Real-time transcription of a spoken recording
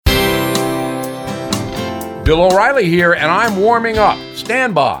Bill O'Reilly here, and I'm warming up.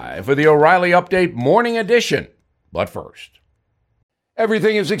 Stand by for the O'Reilly Update Morning Edition. But first,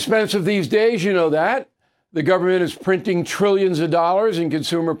 everything is expensive these days, you know that. The government is printing trillions of dollars and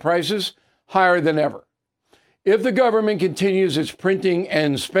consumer prices higher than ever. If the government continues its printing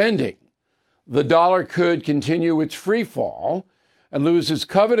and spending, the dollar could continue its free fall and lose its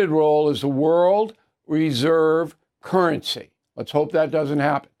coveted role as the world reserve currency. Let's hope that doesn't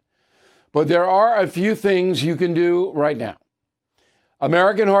happen. But there are a few things you can do right now.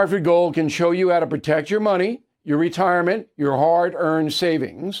 American Hartford Gold can show you how to protect your money, your retirement, your hard-earned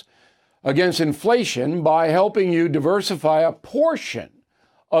savings against inflation by helping you diversify a portion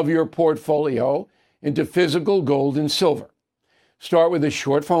of your portfolio into physical gold and silver. Start with a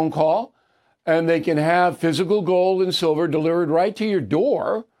short phone call, and they can have physical gold and silver delivered right to your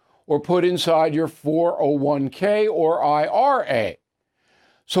door or put inside your 401k or IRA.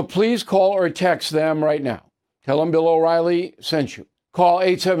 So please call or text them right now. Tell them Bill O'Reilly sent you. Call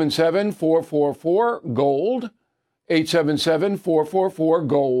 877-444-GOLD,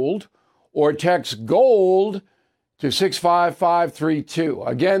 877-444-GOLD, or text GOLD to 65532.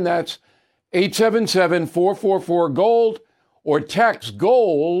 Again, that's 877-444-GOLD, or text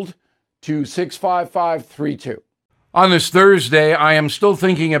GOLD to 65532. On this Thursday, I am still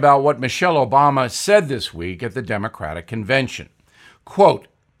thinking about what Michelle Obama said this week at the Democratic Convention. Quote,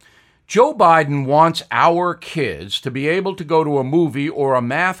 Joe Biden wants our kids to be able to go to a movie or a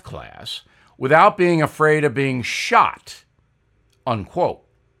math class without being afraid of being shot, unquote.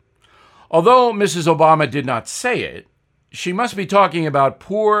 Although Mrs. Obama did not say it, she must be talking about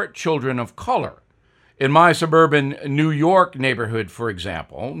poor children of color. In my suburban New York neighborhood, for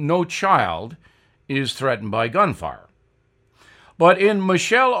example, no child is threatened by gunfire. But in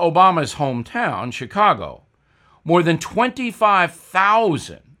Michelle Obama's hometown, Chicago, more than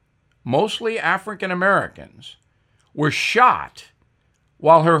 25,000 mostly African Americans, were shot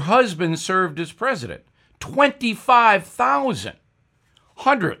while her husband served as president. 25,000.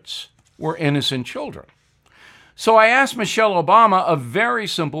 Hundreds were innocent children. So I asked Michelle Obama a very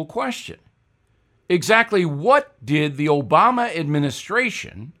simple question. Exactly what did the Obama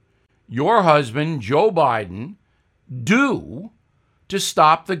administration, your husband, Joe Biden, do to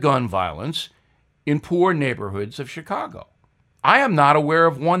stop the gun violence in poor neighborhoods of Chicago? I am not aware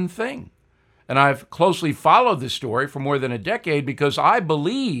of one thing. And I've closely followed this story for more than a decade because I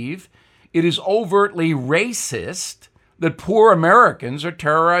believe it is overtly racist that poor Americans are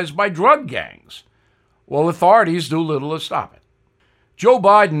terrorized by drug gangs. Well, authorities do little to stop it. Joe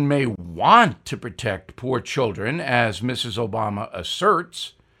Biden may want to protect poor children, as Mrs. Obama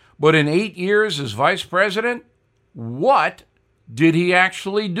asserts, but in 8 years as vice president, what did he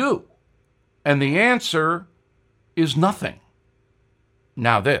actually do? And the answer is nothing.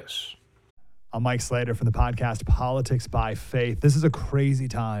 Now this. I'm Mike Slater from the podcast Politics by Faith. This is a crazy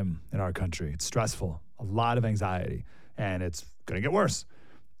time in our country. It's stressful, a lot of anxiety, and it's going to get worse.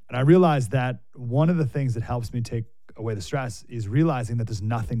 And I realized that one of the things that helps me take away the stress is realizing that there's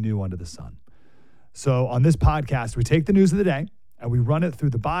nothing new under the sun. So on this podcast, we take the news of the day and we run it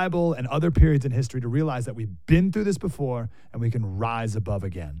through the Bible and other periods in history to realize that we've been through this before and we can rise above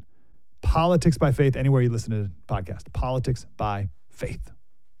again. Politics by Faith, anywhere you listen to the podcast. Politics by Faith.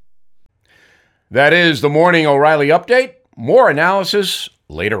 That is the Morning O'Reilly Update. More analysis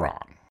later on.